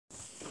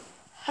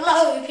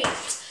Hello,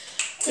 peeps.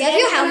 You have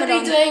your helmet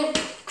on. Today we're going to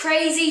be doing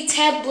Crazy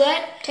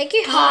Tablet. Take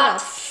your helmet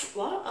off.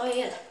 What? Oh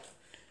yeah.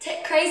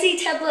 Crazy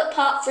Tablet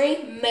Part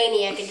 3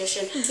 Maniac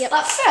Edition. Yep.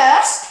 But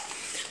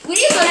first, we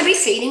are going to be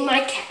feeding my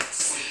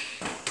cats.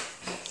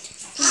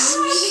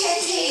 Hi,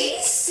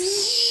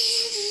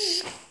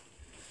 kitties.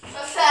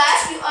 But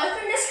first, you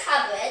open this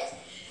cupboard.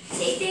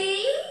 See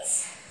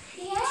these?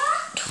 Yeah.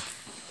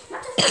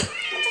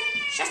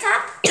 Shut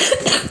up.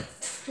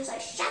 He's like,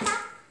 shut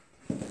up.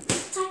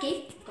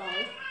 Tucky, go.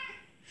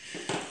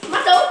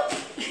 Motto.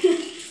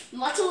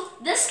 Motto.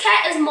 This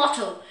cat is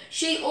Motto.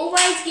 She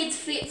always gets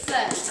fed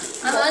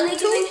first. I'm only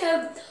giving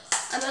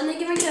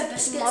her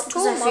biscuits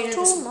because I feed her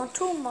this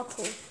one.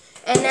 Motto.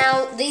 And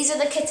now these are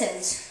the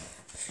kittens.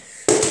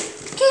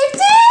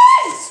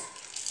 Kittens.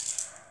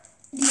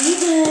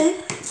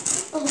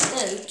 Oh,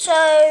 So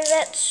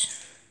that's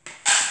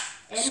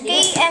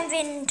Ski and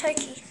then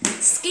Toki.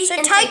 Ski So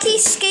and Toki,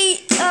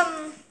 Ski,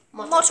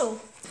 Motto.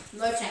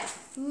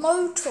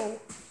 Motel.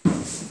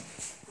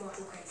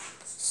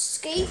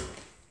 Ski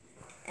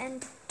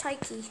and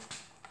Toki.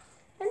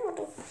 And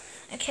Motto.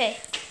 Okay.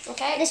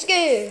 Okay. Let's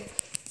go.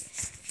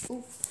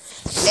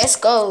 Let's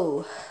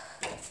go.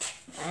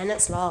 And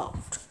it's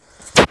locked.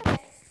 Okay.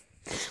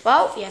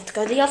 Well, you have to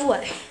go the other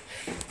way.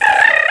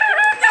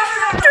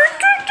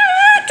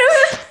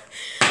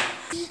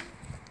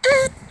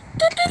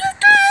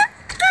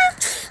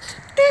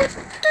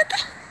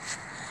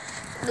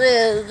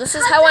 This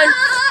is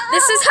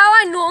how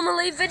I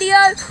normally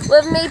video,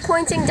 with me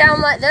pointing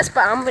down like this,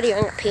 but I'm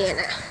videoing up here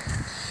now.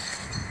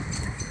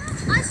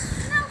 I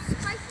smell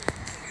spicy.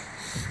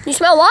 You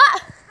smell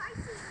what?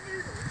 Spicy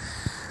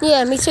noodles.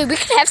 Yeah, me too. We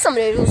could have some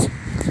noodles.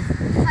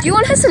 Do you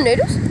want to have some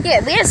noodles?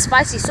 Yeah, we have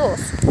spicy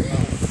sauce.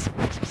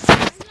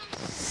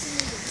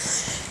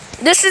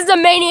 This is the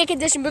Maniac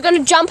Edition. We're going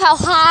to jump our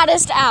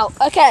hardest out.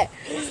 Okay.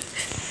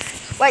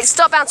 Wait,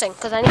 stop bouncing,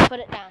 because I need to put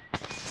it down.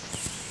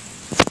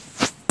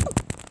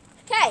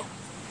 Okay.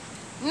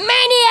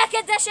 Maniac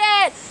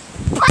Edition!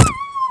 Oh,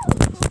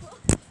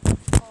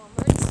 I'm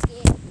already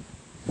scared.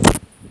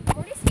 I'm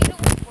already scared it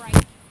will break.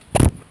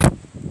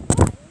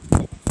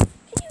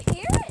 Can you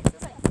hear it?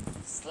 It's like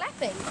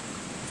slapping.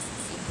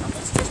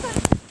 Let's just go.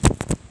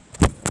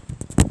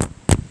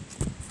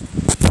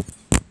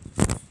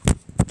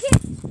 Get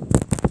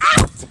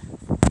out!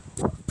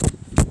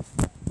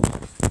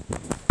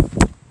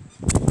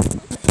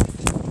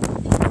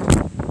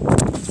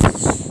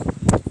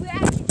 We're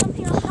actually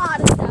jumping our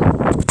hardest out.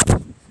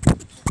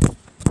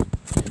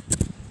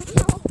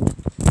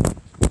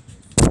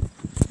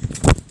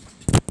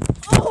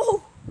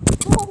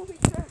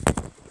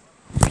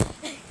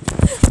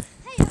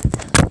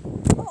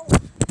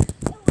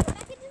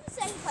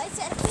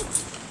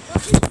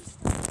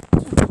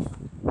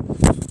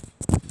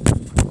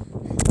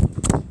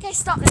 Okay,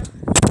 stop now.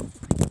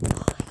 Oh my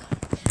god.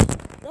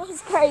 That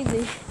was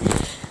crazy.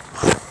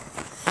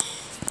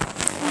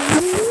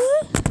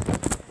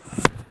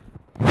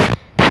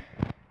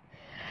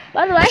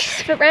 By the way,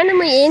 if it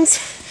randomly ends,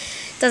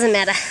 doesn't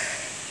matter.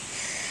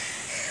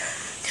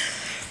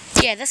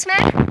 Yeah, this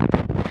man.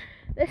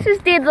 This is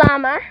Dead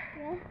Llama.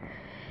 Yeah.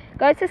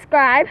 Go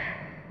subscribe.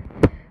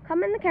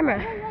 Come in the camera.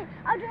 Wait.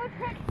 I'll do a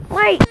trick.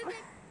 Wait.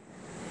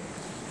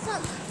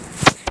 Stop.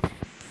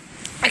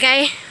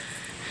 Okay.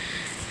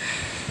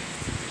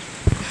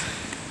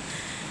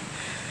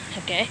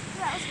 Okay.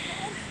 That was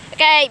good.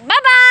 Okay, bye-bye.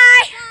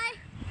 Bye.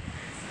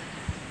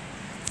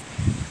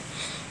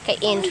 Okay,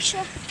 end.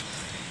 Felicia.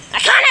 I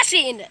can't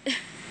actually end it.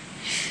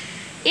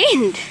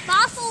 End.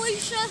 Bye,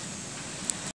 Felicia.